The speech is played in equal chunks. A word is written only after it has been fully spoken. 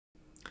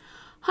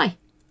Hi,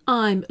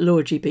 I'm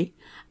Laura GB,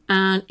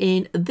 and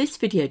in this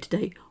video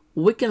today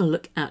we're going to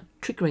look at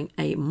triggering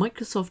a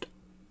Microsoft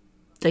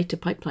data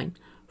pipeline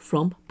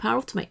from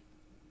Power Automate.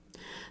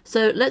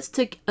 So let's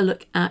take a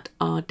look at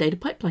our data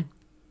pipeline.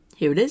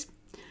 Here it is,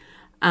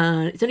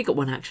 and it's only got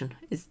one action.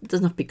 It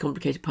doesn't have to be a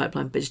complicated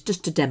pipeline, but it's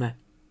just a demo.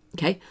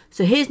 Okay,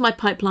 so here's my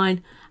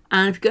pipeline,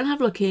 and if you're going to have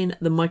a look in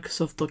the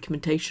Microsoft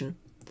documentation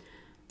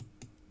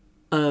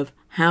of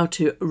how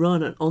to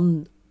run an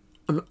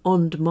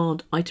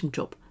on-demand item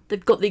job,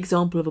 they've got the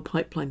example of a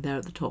pipeline there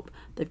at the top.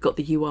 They've got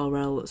the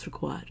URL that's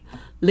required.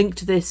 Link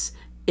to this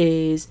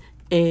is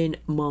in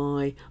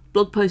my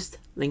blog post.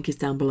 Link is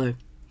down below.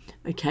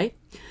 Okay,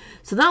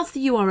 so that's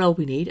the URL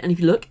we need. And if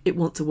you look, it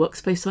wants a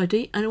workspace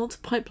ID and it wants a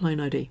pipeline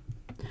ID.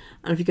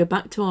 And if you go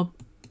back to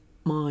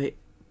my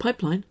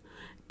pipeline,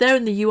 there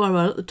in the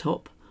URL at the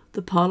top,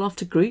 the part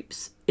after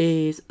groups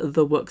is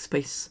the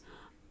workspace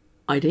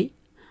ID,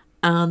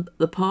 and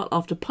the part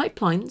after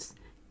pipelines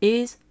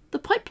is the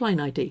pipeline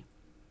ID.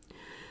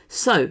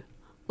 So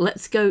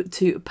let's go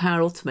to Power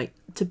Automate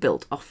to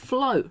build a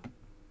flow.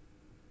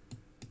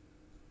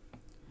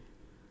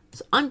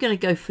 So I'm going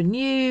to go for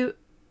new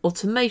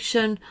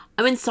automation.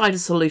 I'm inside a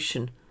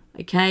solution.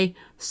 Okay,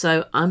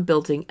 so I'm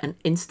building an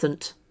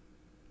instant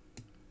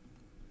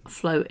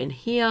flow in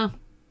here.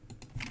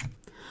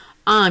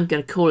 I'm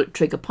going to call it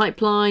trigger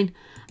pipeline,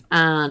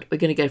 and we're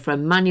going to go for a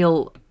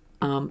manual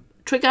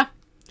trigger,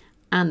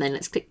 and then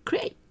let's click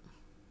create.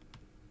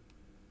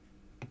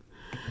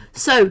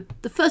 So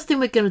the first thing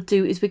we're going to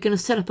do is we're going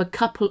to set up a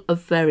couple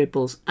of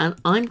variables, and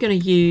I'm going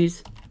to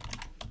use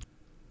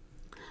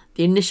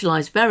the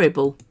initialize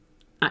variable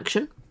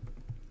action,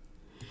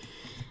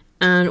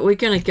 and we're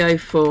going to go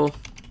for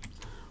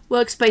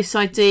workspace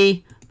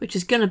ID, which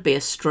is going to be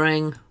a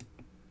string,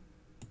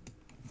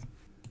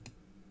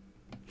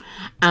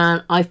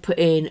 and I've put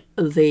in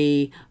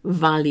the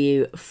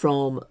value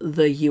from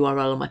the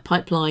URL of my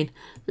pipeline.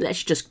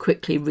 Let's just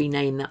quickly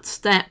rename that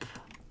step.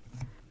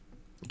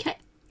 Okay.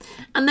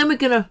 And then we're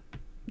going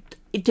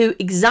to do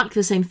exactly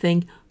the same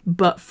thing,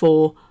 but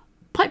for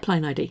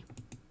pipeline ID.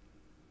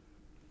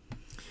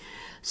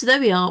 So there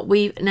we are.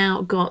 We've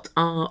now got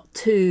our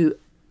two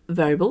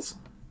variables.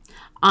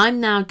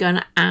 I'm now going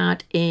to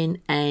add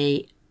in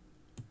a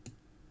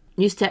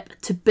new step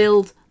to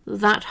build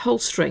that whole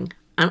string.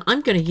 And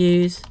I'm going to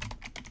use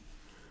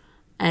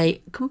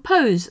a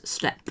compose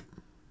step.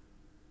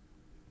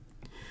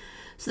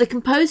 So the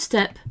compose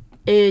step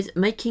is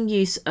making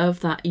use of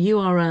that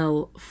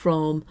URL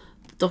from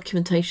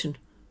documentation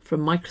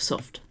from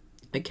Microsoft.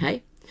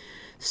 Okay,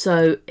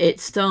 so it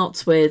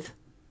starts with,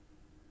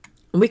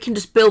 and we can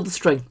just build the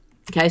string.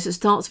 Okay, so it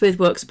starts with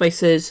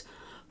workspaces,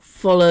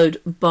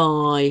 followed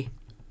by,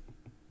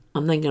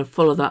 I'm then going to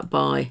follow that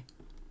by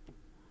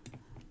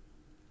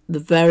the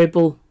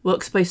variable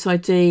workspace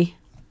ID,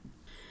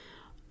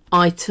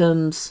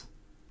 items,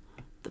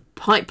 the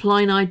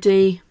pipeline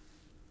ID,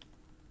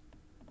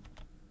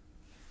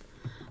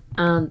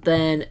 and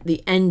then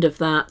the end of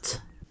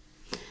that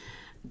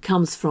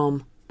comes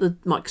from the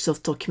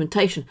Microsoft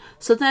documentation.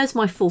 So there's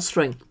my full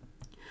string.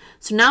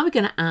 So now we're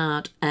going to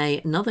add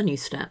another new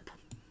step.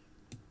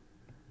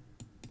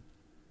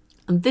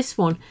 And this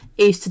one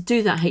is to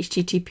do that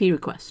HTTP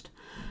request.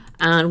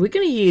 And we're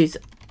going to use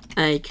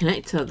a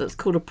connector that's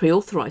called a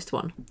pre-authorized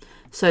one.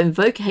 So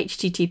invoke a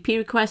HTTP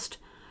request,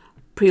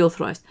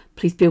 pre-authorized.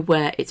 Please be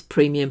aware it's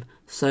premium,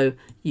 so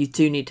you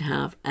do need to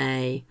have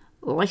a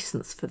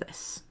license for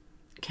this.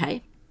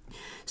 Okay.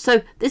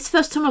 So this is the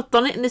first time I've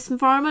done it in this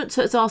environment,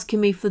 so it's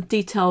asking me for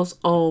details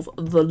of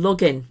the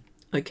login.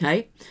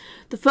 Okay,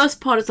 the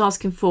first part it's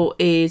asking for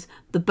is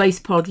the base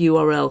part of the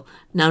URL.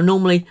 Now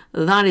normally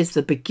that is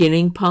the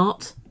beginning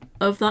part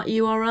of that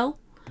URL,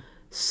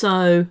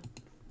 so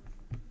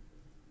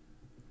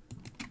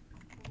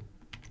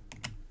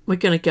we're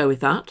going to go with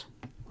that.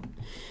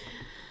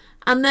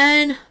 And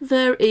then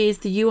there is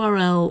the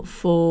URL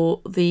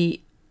for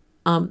the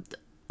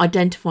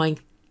identifying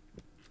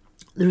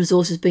the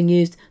resources being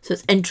used. So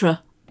it's Entra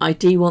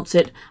ID wants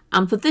it,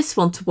 and for this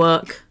one to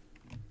work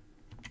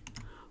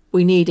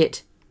we need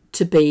it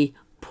to be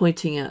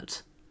pointing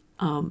at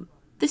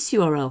this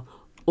URL.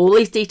 All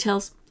these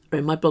details are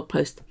in my blog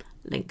post,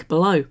 link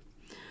below.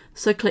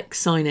 So click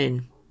sign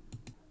in,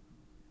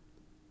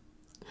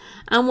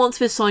 and once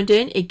we're signed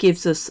in it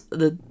gives us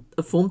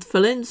a form to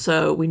fill in,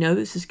 so we know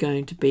this is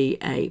going to be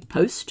a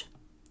post,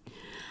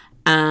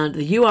 and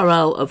the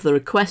URL of the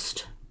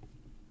request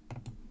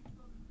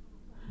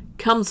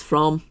comes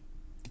from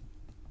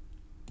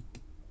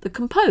the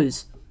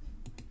compose.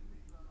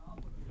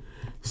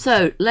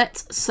 So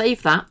let's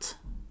save that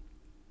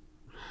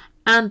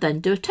and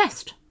then do a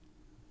test.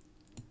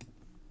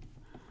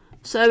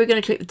 So we're going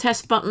to click the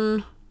test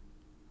button.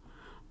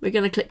 We're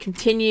going to click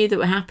continue, that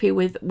we're happy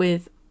with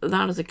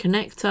that as a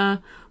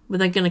connector. We're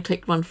then going to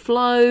click run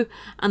flow,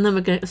 and then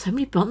we're going to, so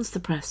many buttons to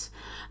press,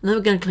 and then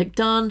we're going to click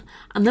done,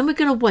 and then we're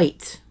going to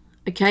wait.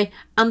 Okay,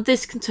 and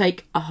this can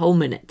take a whole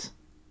minute.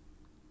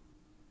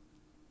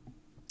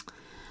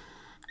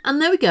 And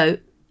there we go,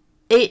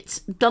 it's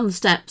done the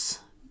steps.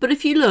 But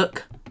if you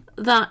look,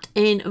 that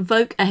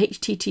invoke a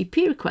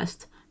HTTP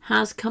request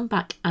has come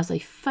back as a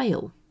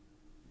fail.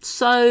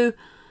 So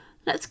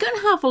let's go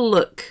and have a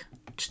look,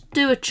 just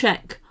do a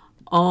check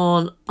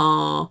on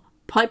our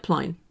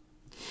pipeline.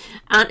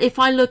 And if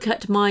I look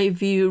at my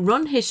view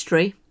run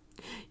history,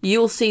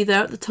 you'll see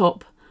there at the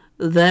top,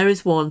 there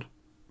is one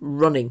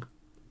running,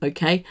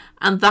 okay?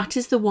 And that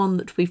is the one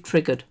that we've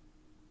triggered.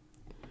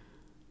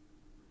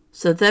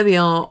 So there we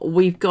are,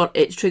 we've got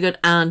it triggered,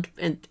 and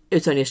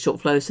it's only a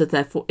short flow, so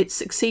therefore it's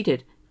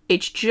succeeded.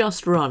 It's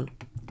just run.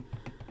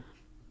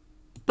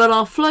 But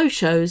our flow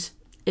shows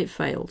it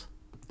failed.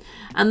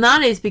 And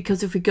that is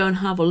because if we go and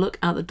have a look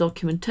at the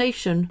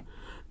documentation,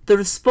 the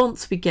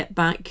response we get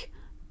back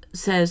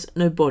says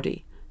no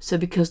body. So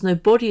because no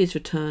body is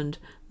returned,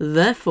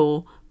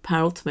 therefore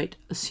Power Automate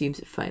assumes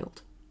it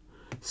failed.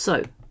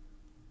 So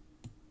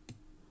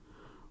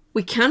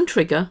we can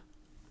trigger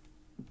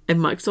a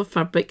Microsoft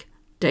Fabric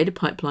data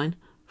pipeline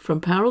from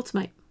Power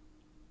Automate.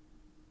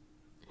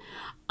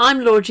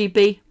 I'm Laura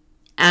GB,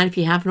 and if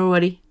you haven't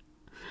already,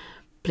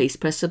 please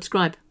press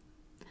subscribe.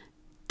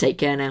 Take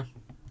care now.